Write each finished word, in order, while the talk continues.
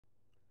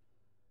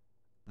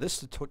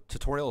This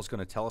tutorial is going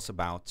to tell us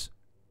about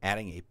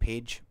adding a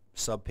page,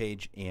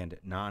 subpage, and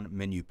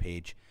non-menu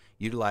page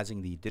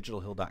utilizing the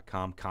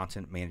digitalhill.com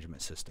content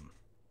management system.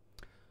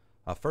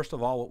 First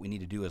of all, what we need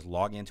to do is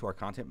log into our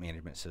content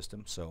management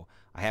system. So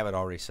I have it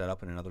already set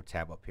up in another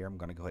tab up here. I'm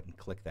going to go ahead and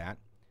click that.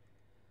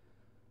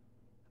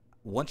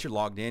 Once you're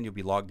logged in, you'll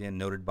be logged in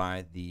noted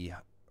by the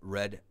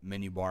red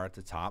menu bar at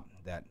the top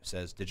that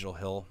says Digital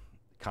Hill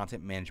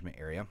Content Management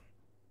Area.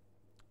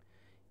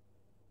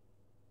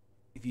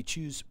 If you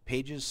choose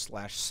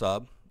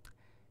Pages/Sub,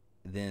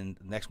 then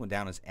the next one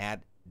down is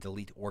Add,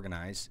 Delete,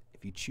 Organize.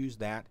 If you choose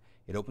that,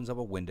 it opens up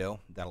a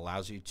window that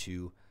allows you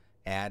to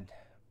add,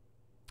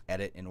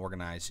 edit, and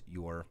organize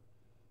your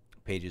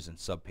pages and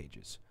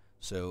subpages.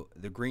 So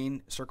the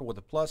green circle with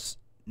the plus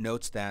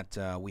notes that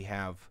we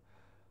have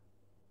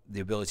the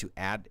ability to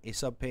add a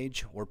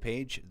subpage or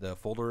page. The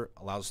folder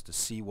allows us to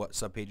see what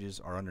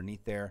subpages are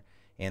underneath there,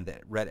 and the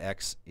red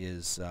X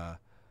is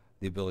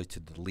the ability to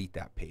delete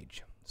that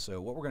page. So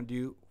what we're going to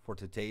do for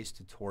today's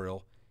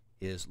tutorial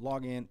is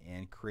log in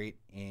and create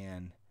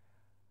an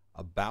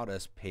About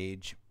Us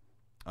page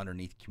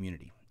underneath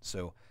Community.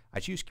 So I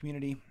choose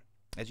Community.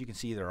 As you can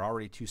see, there are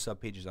already two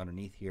subpages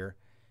underneath here.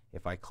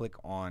 If I click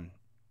on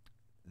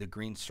the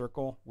green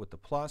circle with the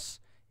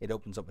plus, it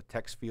opens up a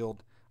text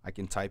field. I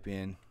can type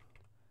in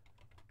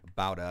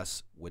About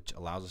Us, which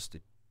allows us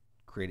to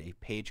create a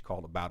page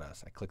called About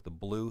Us. I click the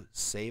blue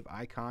save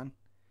icon.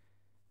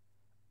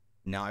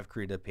 Now I've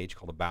created a page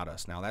called About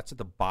Us. Now that's at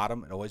the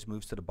bottom. It always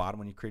moves to the bottom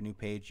when you create a new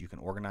page. You can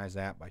organize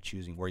that by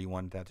choosing where you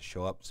want that to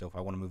show up. So if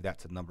I want to move that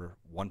to number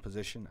 1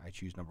 position, I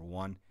choose number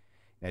 1.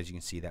 And as you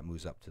can see, that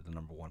moves up to the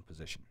number 1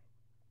 position.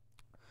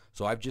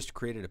 So I've just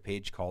created a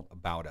page called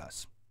About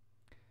Us.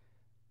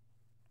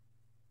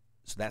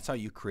 So that's how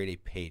you create a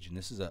page, and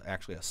this is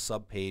actually a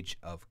sub-page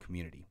of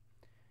Community.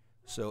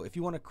 So if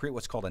you want to create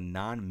what's called a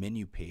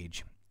non-menu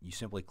page, you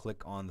simply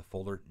click on the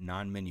folder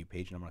non-menu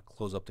page, and I'm going to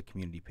close up the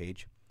Community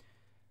page.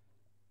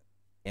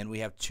 And we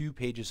have two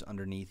pages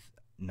underneath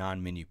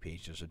non-menu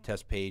page. There's a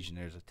test page and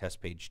there's a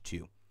test page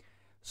 2.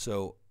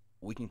 So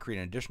we can create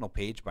an additional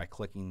page by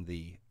clicking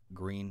the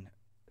green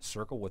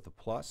circle with the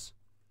plus.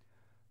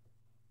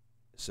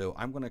 So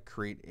I'm going to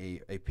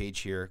create a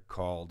page here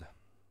called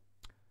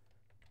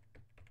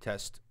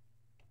Test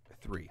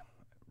 3.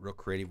 Real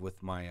creative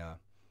with my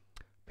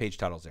page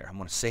titles there. I'm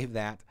going to save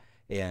that,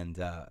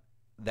 and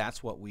that's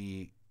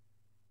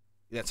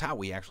how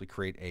we actually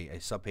create a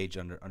subpage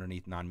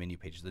underneath non-menu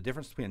pages. The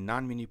difference between a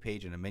non-menu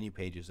page and a menu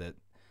page is that,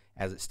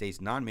 as it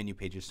states, non-menu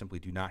pages simply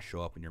do not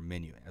show up in your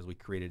menu. As we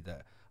created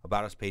the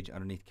About Us page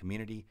underneath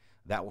Community,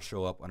 that will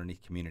show up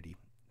underneath Community.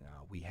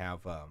 We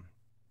have a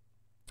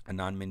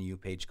non-menu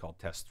page called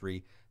Test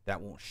 3 that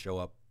won't show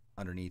up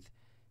underneath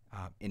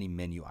any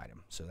menu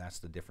item. So that's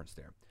the difference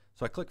there.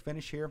 So I click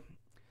Finish here,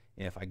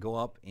 and if I go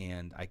up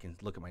and I can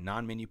look at my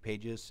non-menu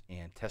pages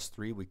and Test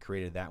 3, we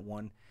created that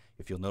one.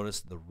 If you'll notice,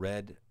 the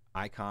red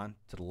icon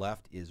to the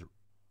left is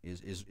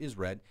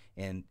red,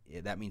 and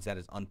that means that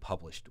is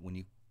unpublished. When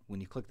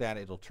you click that,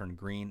 it'll turn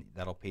green.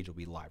 That page will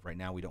be live. Right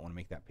now we don't want to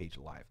make that page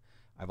live.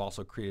 I've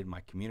also created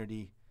my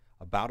Community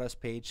About Us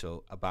page.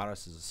 So About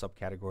Us is a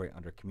subcategory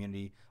under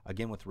Community,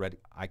 again with the red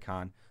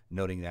icon,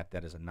 noting that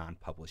that is a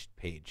non-published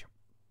page.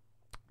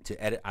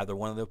 To edit either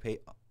one of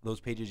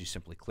those pages, you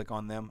simply click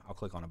on them. I'll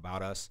click on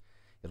About Us.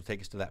 It'll take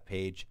us to that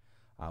page.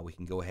 We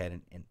can go ahead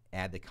and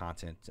add the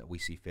content that we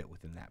see fit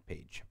within that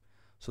page.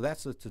 So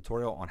that's the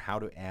tutorial on how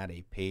to add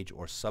a page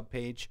or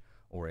subpage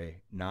or a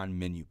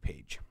non-menu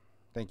page.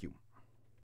 Thank you.